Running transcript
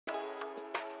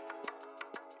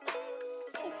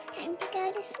It's time to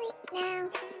go to sleep now.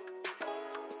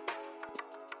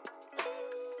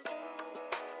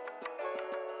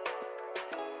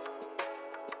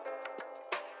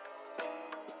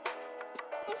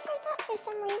 I thought for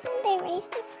some reason they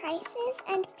raised the prices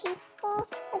and people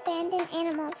abandon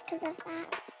animals because of that.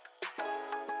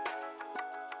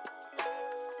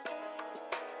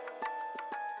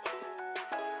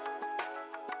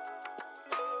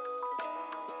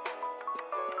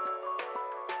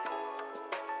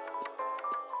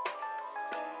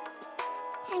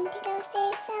 Time to go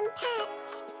save some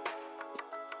pets.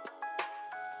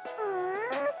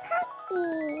 Aww,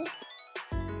 puppy.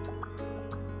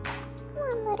 Come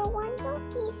on, little one, don't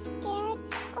be scared.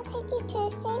 I'll take you to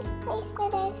a safe place where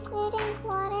there's food and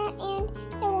water, and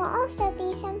there will also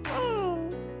be some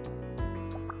friends.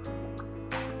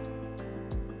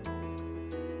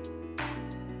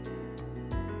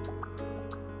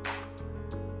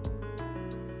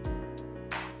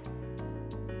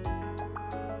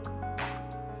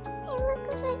 Hey, look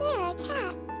over there, a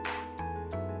cat.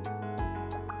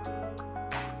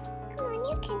 Come on,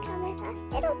 you can come with us.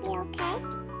 It'll be okay.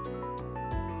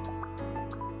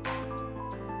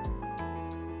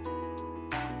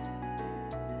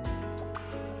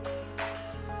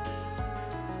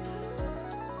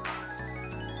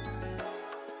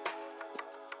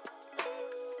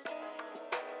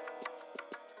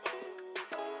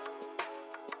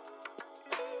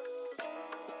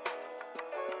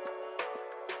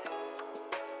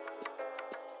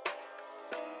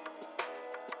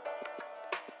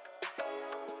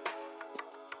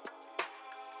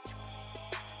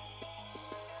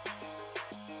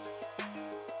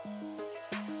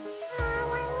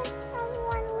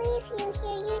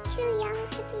 You're too young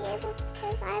to be able to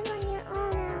survive on your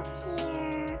own out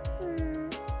here.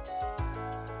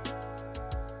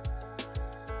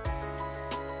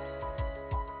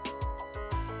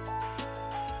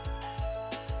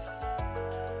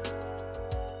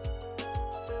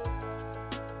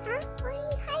 Huh? Why are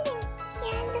you hiding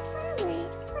here in the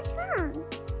flowers? What's wrong?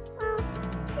 Well,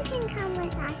 you can come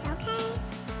with us, okay?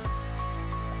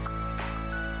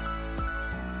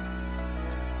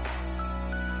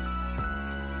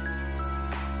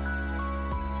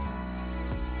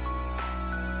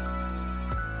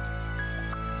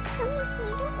 Come with me,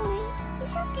 don't worry.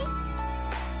 It's okay.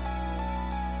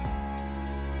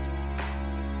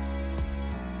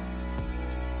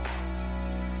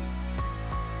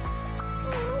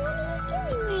 Oh, what are you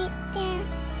doing right there?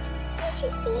 You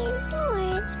should be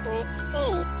indoors where it's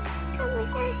safe. Come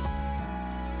with us.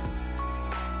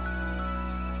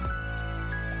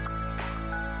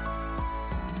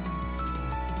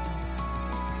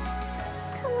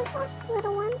 Come with us,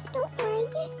 little ones. Don't worry,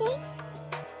 you're safe.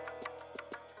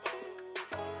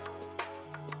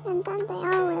 And then they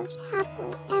all lived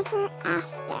happily ever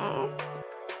after.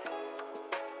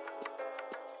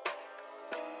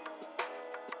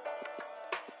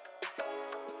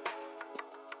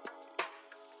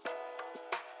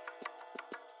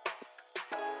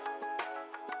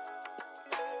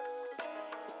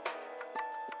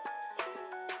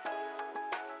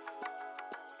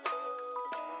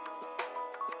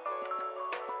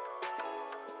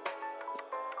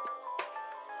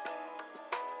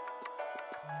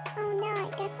 Oh no, I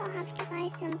guess I'll have to buy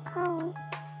some coal.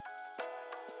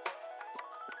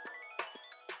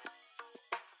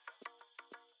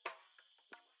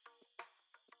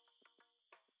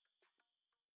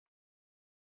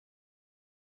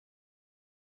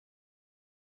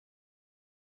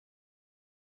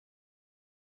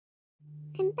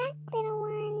 I'm back, little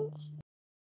ones.